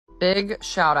Big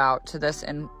shout out to this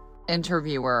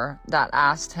interviewer that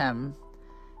asked him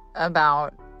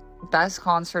about best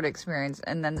concert experience,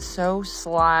 and then so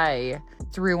sly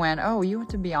threw in, oh, you went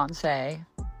to Beyonce.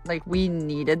 Like, we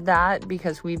needed that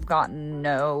because we've gotten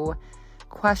no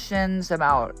questions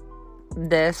about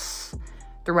this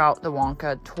throughout the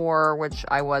Wonka tour, which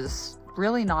I was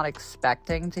really not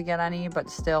expecting to get any,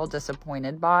 but still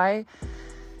disappointed by.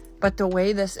 But the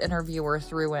way this interviewer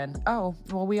threw in, oh,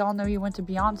 well, we all know you went to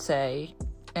Beyonce,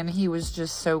 and he was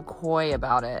just so coy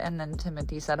about it. And then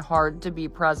Timothy said, hard to be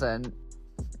present.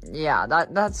 Yeah,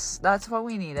 that's what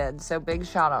we needed. So big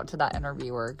shout out to that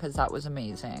interviewer, because that was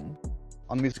amazing.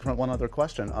 On the music front, one other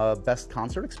question. Best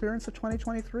concert experience of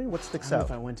 2023? What sticks out? I don't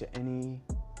know if I went to any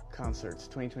concerts.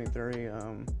 2023,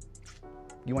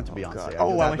 You went to Beyonce.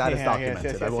 God. That is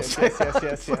documented, I will say.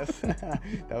 Yes.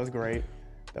 That was great.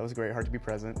 That was great. Hard to be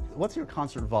present. What's your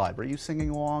concert vibe? Are you singing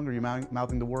along? Are you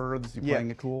mouthing the words? Are you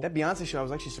playing it cool? That Beyonce show, I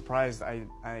was actually surprised. I'm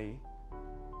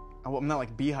not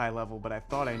like Beehive level, but I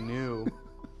thought I knew.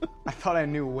 I thought I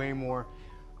knew way more.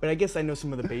 But I guess I know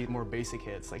some of the more basic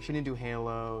hits. Like, she didn't do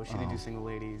Halo. She didn't do Single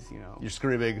Ladies, you know. You're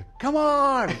screaming, come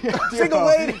on! Single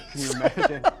Ladies! Can you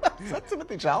imagine? Is that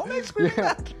Timothee Chalamet screaming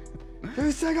that?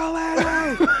 Do Single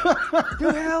Ladies! Do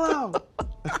Halo!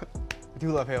 I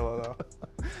do love Halo, though.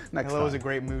 Halo was a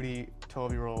great, moody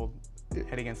 12-year-old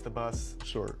head against the bus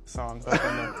song.